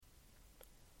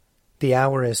The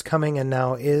hour is coming and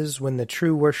now is when the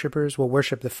true worshippers will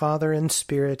worship the Father in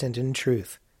spirit and in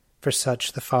truth, for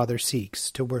such the Father seeks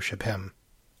to worship him.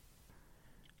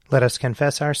 Let us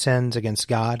confess our sins against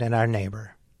God and our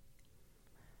neighbor.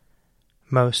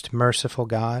 Most merciful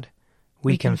God,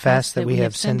 we confess that we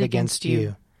have sinned against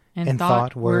you in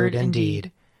thought, word, and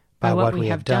deed, by what we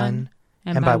have done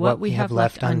and by what we have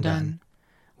left undone.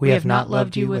 We have not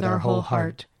loved you with our whole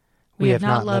heart. We have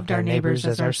not loved our neighbors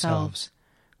as ourselves.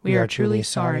 We are truly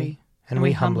sorry, and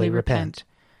we humbly repent.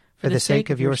 For the sake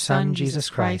of your Son, Jesus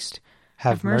Christ,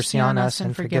 have mercy on us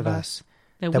and forgive us,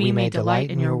 that we may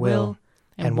delight in your will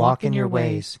and walk in your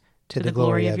ways, to the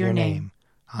glory of your name.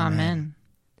 Amen.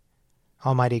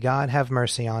 Almighty God, have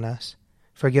mercy on us.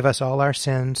 Forgive us all our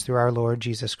sins through our Lord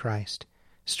Jesus Christ.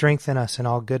 Strengthen us in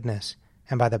all goodness,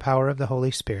 and by the power of the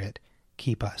Holy Spirit,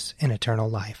 keep us in eternal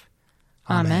life.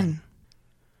 Amen.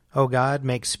 O God,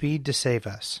 make speed to save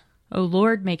us. O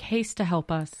Lord, make haste to help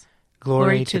us.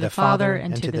 Glory to the Father,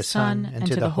 and to the Son, and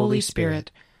to the Holy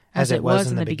Spirit, as it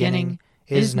was in the beginning,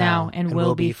 is now, and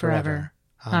will be forever.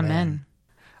 Amen.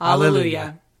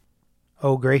 Alleluia.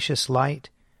 O gracious light,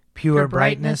 pure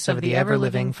brightness of the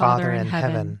ever-living Father in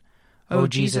heaven, O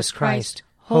Jesus Christ,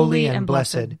 holy and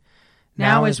blessed,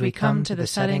 now as we come to the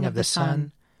setting of the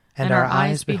sun, and our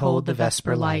eyes behold the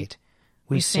vesper light,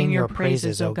 we sing your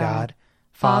praises, O God,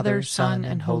 Father, Son,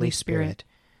 and Holy Spirit.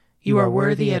 You are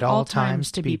worthy at all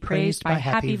times to be praised by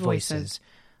happy voices,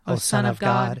 O Son of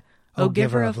God, O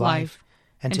Giver of life,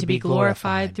 and to be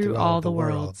glorified through all the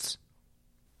worlds.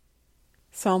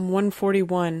 Psalm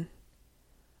 141.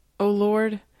 O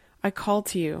Lord, I call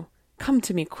to you. Come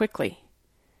to me quickly.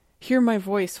 Hear my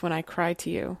voice when I cry to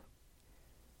you.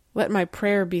 Let my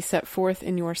prayer be set forth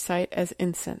in your sight as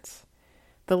incense,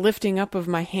 the lifting up of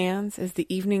my hands as the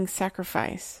evening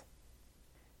sacrifice.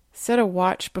 Set a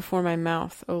watch before my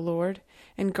mouth, O Lord,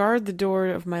 and guard the door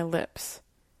of my lips.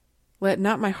 Let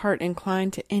not my heart incline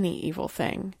to any evil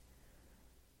thing.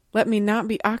 Let me not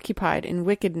be occupied in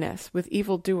wickedness with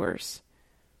evildoers,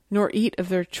 nor eat of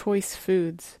their choice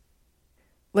foods.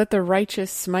 Let the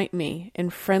righteous smite me in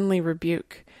friendly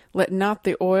rebuke. Let not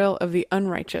the oil of the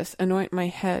unrighteous anoint my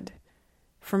head,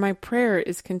 for my prayer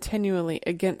is continually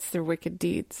against their wicked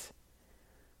deeds.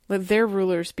 Let their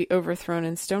rulers be overthrown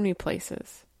in stony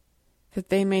places, that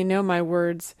they may know my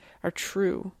words are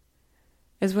true,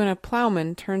 as when a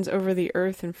plowman turns over the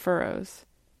earth in furrows.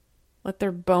 Let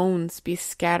their bones be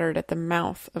scattered at the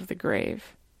mouth of the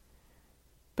grave.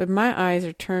 But my eyes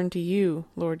are turned to you,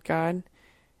 Lord God.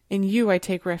 In you I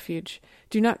take refuge.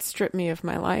 Do not strip me of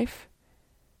my life.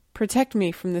 Protect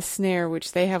me from the snare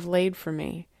which they have laid for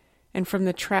me, and from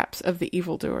the traps of the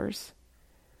evildoers.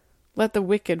 Let the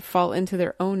wicked fall into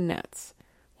their own nets,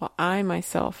 while I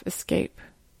myself escape.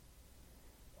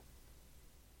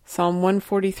 Psalm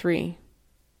 143.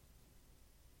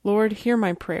 Lord, hear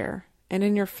my prayer, and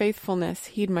in your faithfulness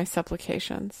heed my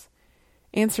supplications.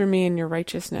 Answer me in your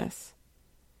righteousness.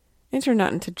 Enter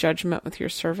not into judgment with your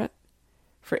servant,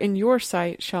 for in your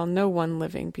sight shall no one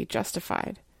living be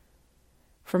justified.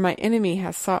 For my enemy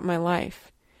has sought my life.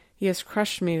 He has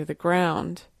crushed me to the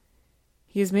ground.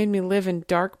 He has made me live in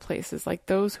dark places like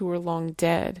those who were long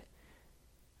dead.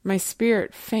 My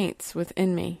spirit faints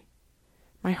within me.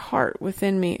 My heart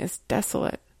within me is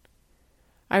desolate.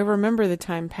 I remember the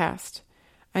time past.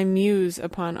 I muse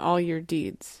upon all your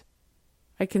deeds.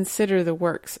 I consider the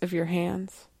works of your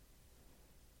hands.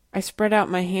 I spread out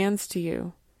my hands to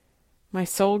you. My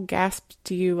soul gasps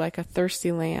to you like a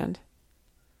thirsty land.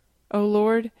 O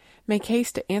Lord, make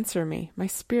haste to answer me. My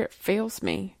spirit fails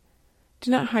me.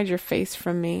 Do not hide your face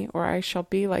from me, or I shall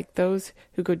be like those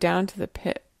who go down to the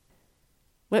pit.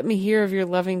 Let me hear of your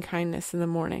loving kindness in the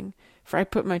morning, for I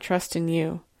put my trust in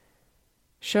you.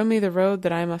 Show me the road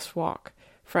that I must walk,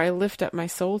 for I lift up my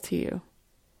soul to you.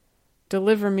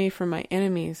 Deliver me from my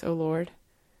enemies, O Lord,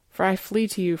 for I flee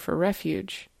to you for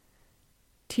refuge.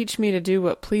 Teach me to do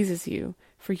what pleases you,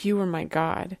 for you are my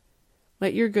God.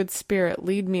 Let your good spirit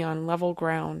lead me on level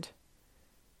ground.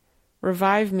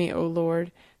 Revive me, O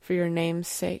Lord, for your name's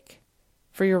sake.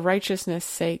 For your righteousness'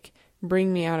 sake,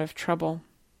 bring me out of trouble.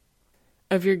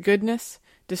 Of your goodness,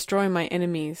 destroy my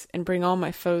enemies, and bring all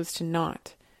my foes to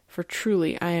naught, for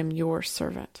truly I am your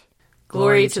servant.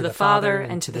 Glory to the Father,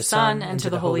 and to the Son, and to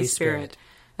the Holy Spirit,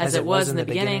 as it was in the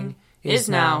beginning, is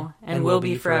now, and will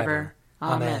be forever.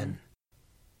 Amen.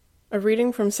 A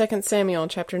reading from 2 Samuel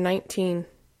chapter 19.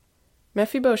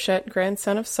 Mephibosheth,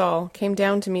 grandson of Saul, came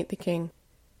down to meet the king.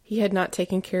 He had not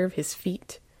taken care of his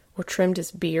feet, or trimmed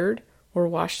his beard, or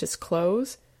washed his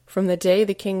clothes, from the day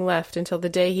the king left until the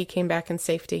day he came back in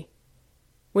safety.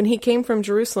 When he came from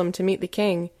Jerusalem to meet the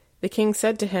king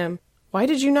said to him, "Why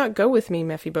did you not go with me,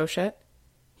 Mephibosheth?"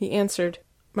 He answered,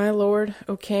 "My lord,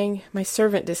 O king, my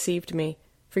servant deceived me.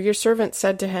 For your servant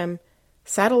said to him,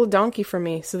 'Saddle a donkey for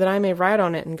me, so that I may ride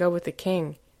on it and go with the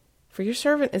king.' For your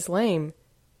servant is lame.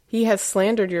 He has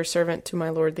slandered your servant to my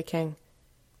lord the king.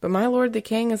 But my lord the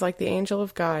king is like the angel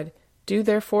of God. Do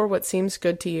therefore what seems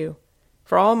good to you.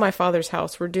 For all my father's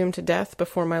house were doomed to death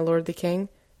before my lord the king.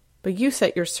 But you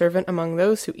set your servant among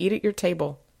those who eat at your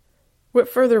table. What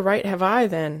further right have I,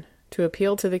 then, to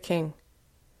appeal to the king?"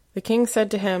 The king said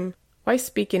to him, "Why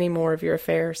speak any more of your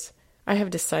affairs? I have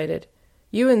decided.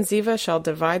 You and Ziva shall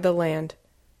divide the land."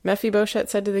 Mephibosheth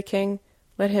said to the king,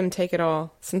 "Let him take it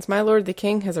all, since my lord the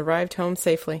king has arrived home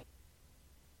safely."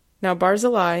 Now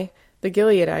Barzillai, the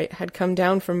Gileadite, had come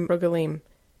down from Rogelim.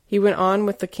 He went on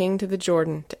with the king to the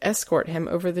Jordan, to escort him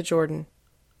over the Jordan.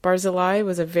 Barzillai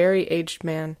was a very aged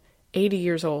man, 80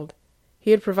 years old.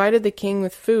 He had provided the king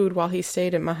with food while he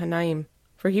stayed at Mahanaim,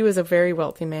 for he was a very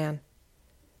wealthy man.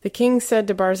 The king said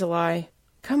to Barzillai,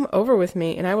 "Come over with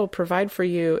me, and I will provide for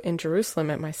you in Jerusalem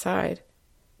at my side."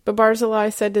 But Barzillai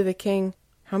said to the king,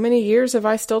 "How many years have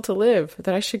I still to live,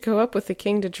 that I should go up with the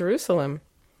king to Jerusalem?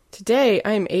 Today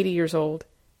I am 80 years old.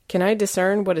 Can I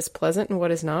discern what is pleasant and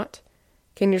what is not?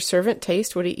 Can your servant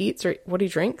taste what he eats or what he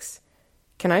drinks?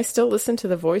 Can I still listen to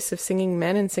the voice of singing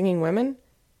men and singing women?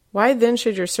 Why then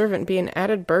should your servant be an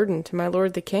added burden to my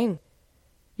lord the king?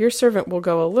 Your servant will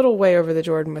go a little way over the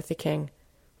Jordan with the king.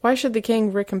 Why should the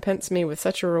king recompense me with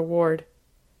such a reward?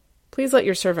 Please let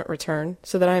your servant return,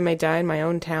 so that I may die in my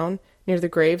own town, near the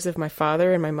graves of my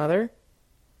father and my mother.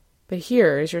 But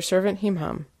here is your servant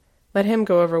Himham. Let him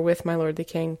go over with my lord the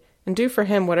king, and do for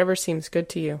him whatever seems good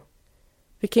to you."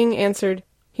 The king answered,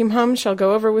 "Himham shall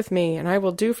go over with me, and I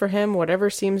will do for him whatever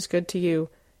seems good to you,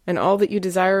 and all that you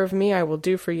desire of me I will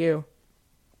do for you."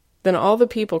 Then all the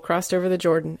people crossed over the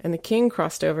Jordan, and the king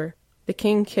crossed over. The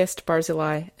king kissed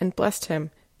Barzillai, and blessed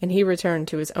him, and he returned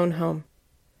to his own home.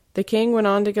 The king went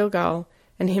on to Gilgal,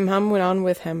 and Himham went on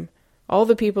with him. All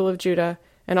the people of Judah,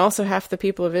 and also half the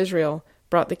people of Israel,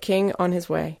 brought the king on his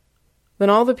way. Then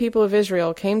all the people of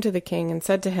Israel came to the king and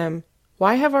said to him,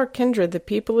 "Why have our kindred, the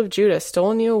people of Judah,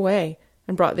 stolen you away,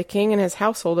 and brought the king and his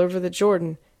household over the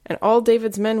Jordan, and all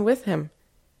David's men with him?"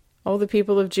 All the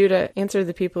people of Judah answered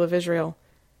the people of Israel,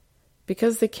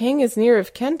 "Because the king is near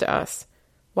of kin to us.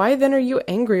 Why then are you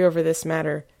angry over this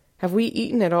matter? Have we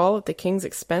eaten at all at the king's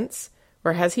expense,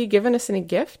 or has he given us any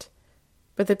gift?"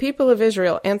 But the people of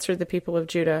Israel answered the people of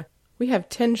Judah, "We have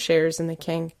 10 shares in the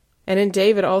king, and in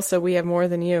David also we have more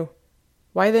than you.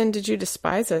 Why then did you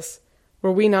despise us?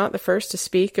 Were we not the first to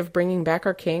speak of bringing back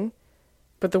our king?"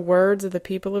 But the words of the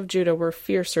people of Judah were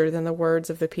fiercer than the words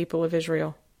of the people of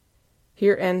Israel.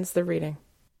 Here ends the reading.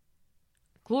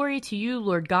 Glory to you,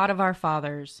 Lord God of our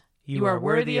fathers. You are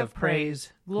worthy of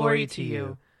praise. Glory to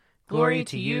you. Glory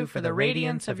to you for the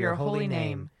radiance of your holy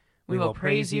name. We will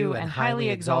praise you and highly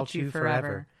exalt you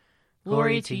forever.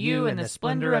 Glory to you in the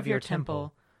splendor of your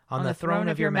temple. On the throne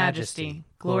of your majesty,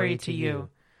 glory to you.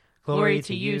 Glory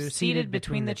to you seated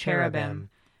between the cherubim.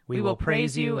 We will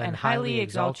praise you and highly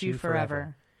exalt you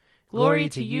forever. Glory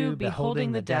to you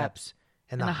beholding the depths.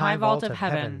 In the high vault of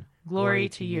heaven, glory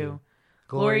to you.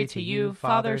 Glory to you,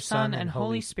 Father, Son, and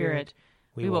Holy Spirit.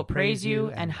 We will praise you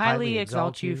and highly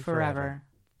exalt you forever.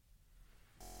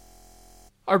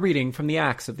 A reading from the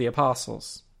Acts of the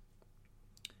Apostles.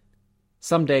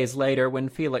 Some days later, when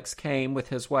Felix came with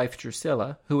his wife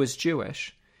Drusilla, who was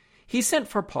Jewish, he sent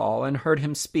for Paul and heard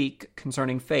him speak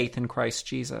concerning faith in Christ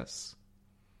Jesus.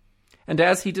 And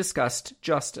as he discussed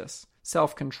justice,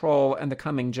 self-control, and the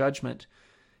coming judgment,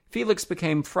 Felix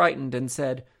became frightened and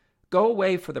said, "Go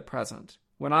away for the present.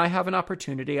 When I have an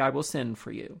opportunity, I will send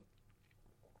for you."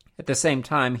 At the same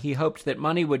time, he hoped that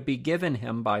money would be given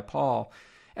him by Paul,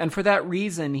 and for that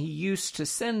reason he used to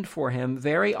send for him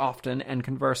very often and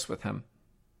converse with him.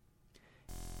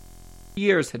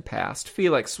 Years had passed.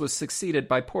 Felix was succeeded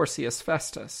by Porcius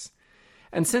Festus,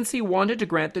 and since he wanted to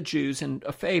grant the Jews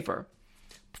a favor,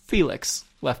 Felix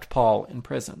left Paul in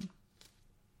prison.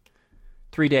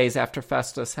 3 days after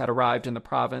Festus had arrived in the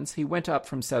province, he went up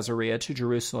from Caesarea to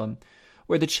Jerusalem,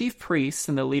 where the chief priests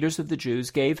and the leaders of the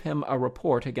Jews gave him a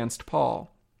report against Paul.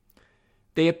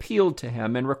 They appealed to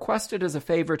him and requested as a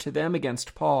favor to them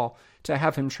against Paul to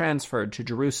have him transferred to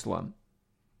Jerusalem.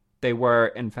 They were,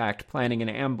 in fact, planning an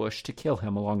ambush to kill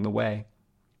him along the way.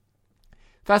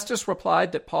 Festus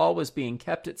replied that Paul was being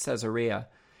kept at Caesarea,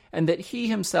 and that he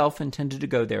himself intended to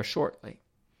go there shortly.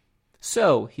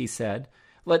 "So," he said,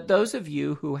 "let those of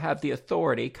you who have the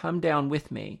authority come down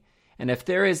with me, and if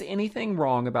there is anything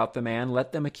wrong about the man,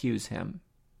 let them accuse him."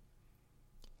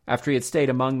 After he had stayed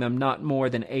among them not more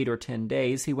than 8 or 10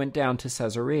 days, he went down to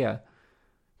Caesarea.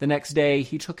 The next day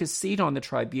he took his seat on the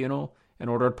tribunal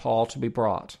and ordered Paul to be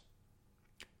brought.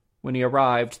 When he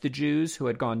arrived, the Jews who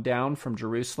had gone down from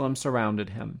Jerusalem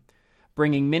surrounded him,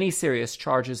 bringing many serious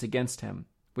charges against him,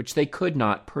 which they could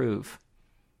not prove.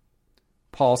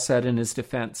 Paul said in his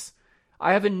defense,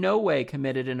 "I have in no way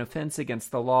committed an offense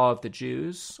against the law of the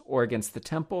Jews, or against the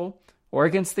temple, or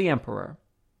against the emperor."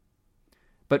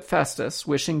 But Festus,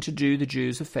 wishing to do the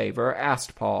Jews a favor,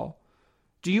 asked Paul,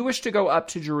 "Do you wish to go up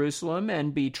to Jerusalem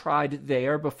and be tried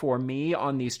there before me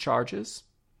on these charges?"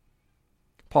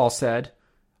 Paul said,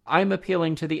 "I am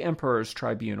appealing to the emperor's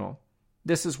tribunal.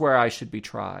 This is where I should be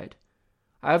tried.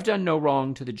 I have done no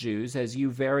wrong to the Jews, as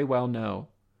you very well know.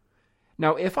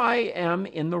 Now, if I am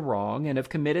in the wrong and have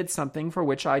committed something for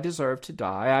which I deserve to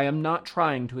die, I am not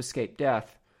trying to escape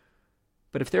death.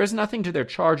 But if there is nothing to their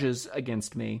charges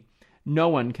against me, no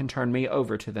one can turn me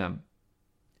over to them.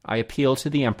 I appeal to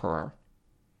the emperor."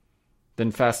 Then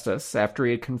Festus, after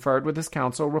he had conferred with his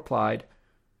council, replied,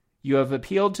 "You have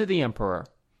appealed to the emperor.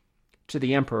 To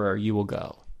the emperor you will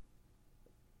go."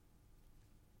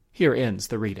 Here ends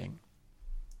the reading.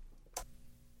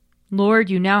 Lord,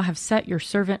 you now have set your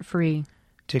servant free,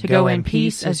 to go in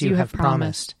peace as you have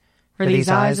promised. For these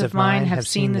eyes of mine have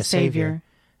seen the Savior,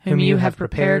 whom you have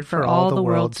prepared for all the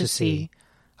world to see,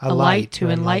 a light to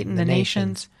enlighten the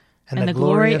nations, and the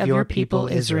glory of your people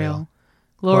Israel.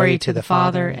 Glory to the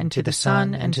Father, and to the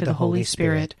Son, and to the Holy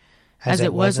Spirit, as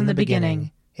it was in the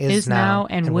beginning, is now,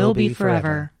 and will be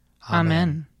forever.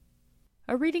 Amen.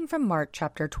 A reading from Mark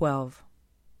chapter 12.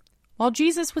 While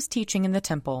Jesus was teaching in the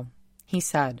temple, he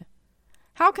said,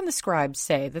 "How can the scribes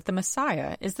say that the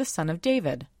Messiah is the son of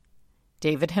David?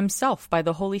 David himself by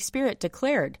the Holy Spirit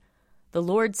declared, 'The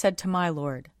Lord said to my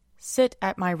Lord, sit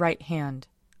at my right hand,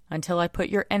 until I put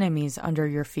your enemies under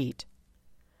your feet.'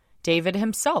 David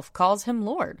himself calls him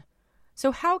Lord,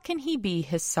 so how can he be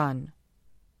his son?"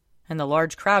 And the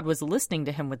large crowd was listening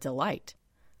to him with delight.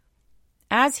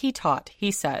 As he taught,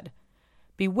 he said,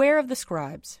 "Beware of the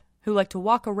scribes, who like to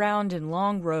walk around in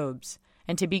long robes,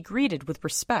 and to be greeted with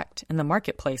respect in the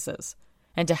marketplaces,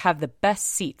 and to have the best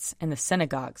seats in the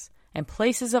synagogues and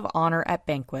places of honor at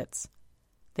banquets.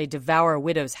 They devour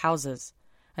widows' houses,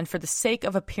 and for the sake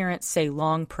of appearance say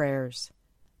long prayers.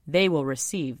 They will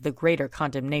receive the greater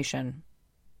condemnation."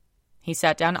 He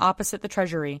sat down opposite the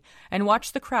treasury and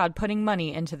watched the crowd putting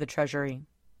money into the treasury.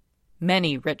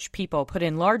 Many rich people put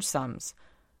in large sums.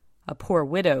 A poor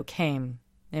widow came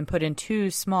and put in 2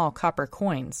 small copper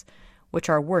coins, which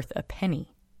are worth a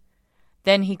penny.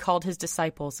 Then he called his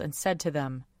disciples and said to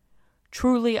them,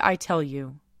 "Truly I tell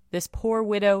you, this poor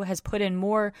widow has put in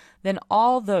more than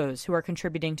all those who are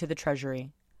contributing to the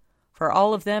treasury, for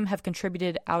all of them have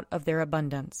contributed out of their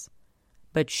abundance.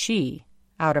 But she,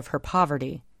 out of her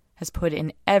poverty, has put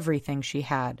in everything she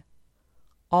had,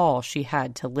 all she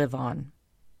had to live on."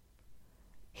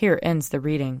 Here ends the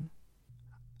reading.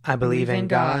 I believe in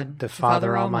God, the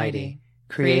Father Almighty,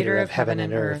 creator of heaven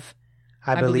and earth.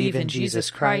 I believe in Jesus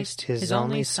Christ, his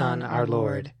only Son, our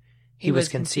Lord. He was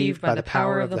conceived by the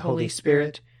power of the Holy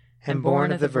Spirit and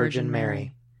born of the Virgin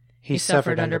Mary. He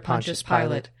suffered under Pontius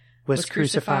Pilate, was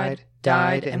crucified,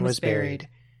 died, and was buried.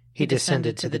 He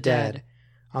descended to the dead.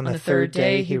 On the 3rd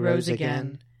day he rose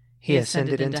again. He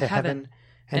ascended into heaven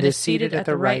and is seated at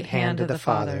the right hand of the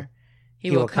Father.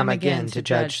 He will come again to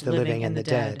judge the living and the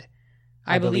dead.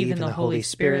 I believe in the Holy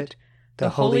Spirit,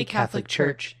 the Holy Catholic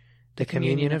Church, the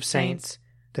communion of saints,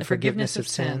 the forgiveness of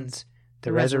sins,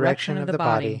 the resurrection of the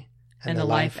body, and the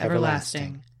life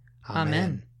everlasting.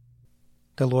 Amen.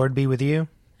 The Lord be with you.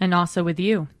 And also with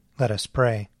you. Let us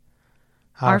pray.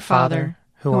 Our Father,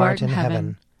 who art in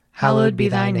heaven, hallowed be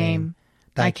thy name.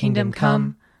 Thy kingdom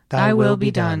come, thy will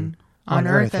be done, on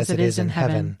earth as it is in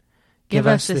heaven. Give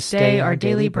us this day our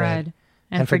daily bread,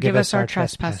 and forgive us our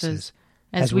trespasses,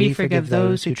 as we forgive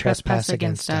those who trespass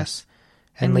against us.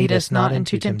 And lead us not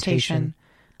into temptation,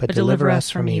 but deliver us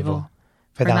from evil.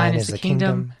 For thine is the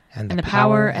kingdom, and the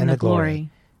power, and the glory,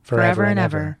 forever and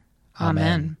ever.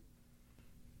 Amen.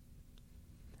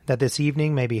 That this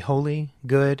evening may be holy,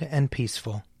 good, and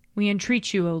peaceful. We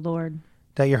entreat you, O Lord.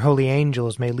 That your holy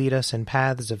angels may lead us in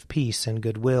paths of peace and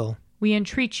goodwill. We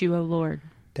entreat you, O Lord.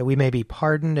 That we may be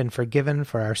pardoned and forgiven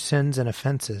for our sins and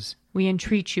offenses. We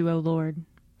entreat you, O Lord.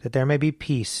 That there may be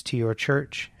peace to your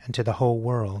church and to the whole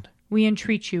world. We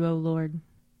entreat you, O Lord.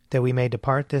 That we may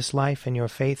depart this life in your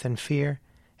faith and fear,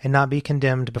 and not be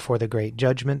condemned before the great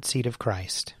judgment seat of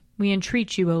Christ. We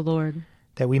entreat you, O Lord.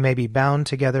 That we may be bound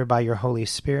together by your Holy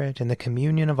Spirit in the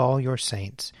communion of all your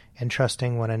saints,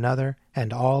 entrusting one another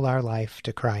and all our life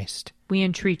to Christ. We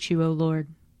entreat you, O Lord.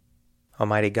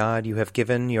 Almighty God, you have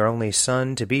given your only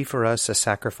Son to be for us a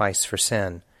sacrifice for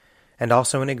sin, and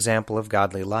also an example of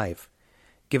godly life.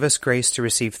 Give us grace to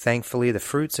receive thankfully the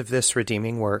fruits of this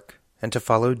redeeming work, and to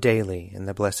follow daily in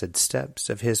the blessed steps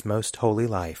of his most holy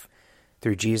life,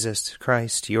 through Jesus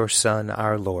Christ, your Son,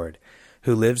 our Lord,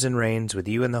 who lives and reigns with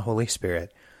you in the Holy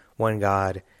Spirit, one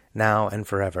God, now and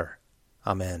forever.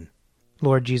 Amen.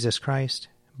 Lord Jesus Christ,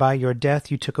 by your death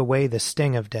you took away the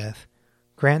sting of death.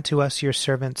 Grant to us, your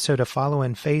servants, so to follow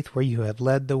in faith where you have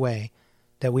led the way,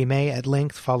 that we may at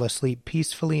length fall asleep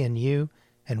peacefully in you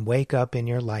and wake up in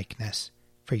your likeness,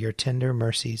 for your tender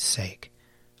mercy's sake.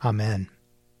 Amen.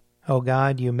 O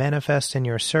God, you manifest in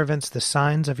your servants the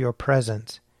signs of your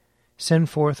presence. Send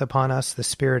forth upon us the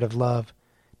Spirit of love,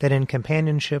 that in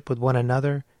companionship with one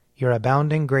another your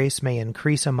abounding grace may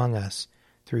increase among us,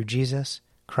 through Jesus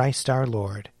Christ our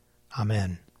Lord.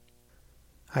 Amen.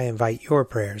 I invite your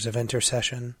prayers of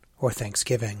intercession or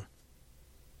thanksgiving.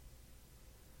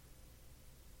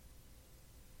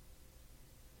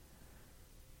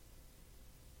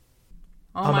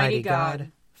 Almighty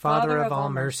God, Father of all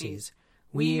mercies,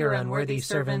 we, your unworthy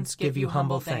servants, give you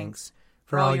humble thanks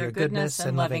for all your goodness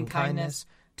and loving kindness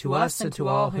to us and to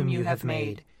all whom you have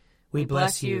made. We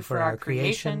bless you for our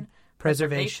creation,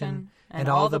 preservation, and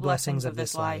all the blessings of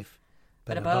this life,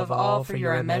 but above all for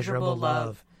your immeasurable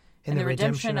love in the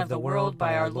redemption of the world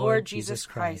by our Lord Jesus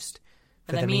Christ,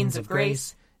 for the means of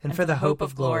grace and for the hope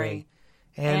of glory.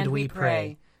 And we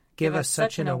pray, give us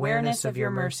such an awareness of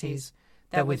your mercies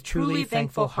that with truly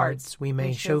thankful hearts we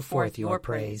may show forth your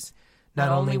praise, not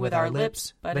only with our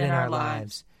lips, but in our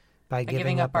lives, by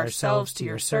giving up ourselves to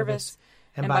your service,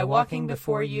 and by walking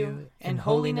before you in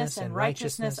holiness and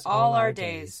righteousness all our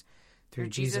days, through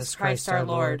Jesus Christ our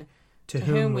Lord, to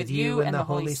whom with you and the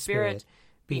Holy Spirit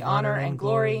be honor and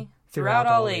glory throughout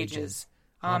all ages.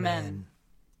 Amen.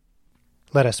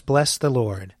 Let us bless the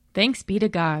Lord. Thanks be to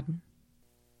God.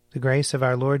 The grace of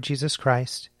our Lord Jesus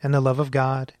Christ, and the love of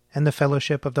God, and the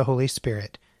fellowship of the Holy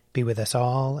Spirit be with us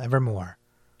all evermore.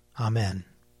 Amen.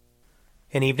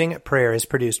 An Evening at Prayer is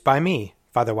produced by me,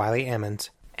 Father Wiley Ammons.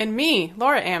 And me,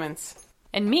 Laura Ammons.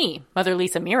 And me, Mother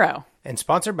Lisa Miro. And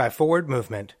sponsored by Forward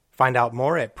Movement. Find out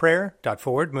more at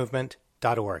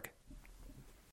prayer.forwardmovement.org.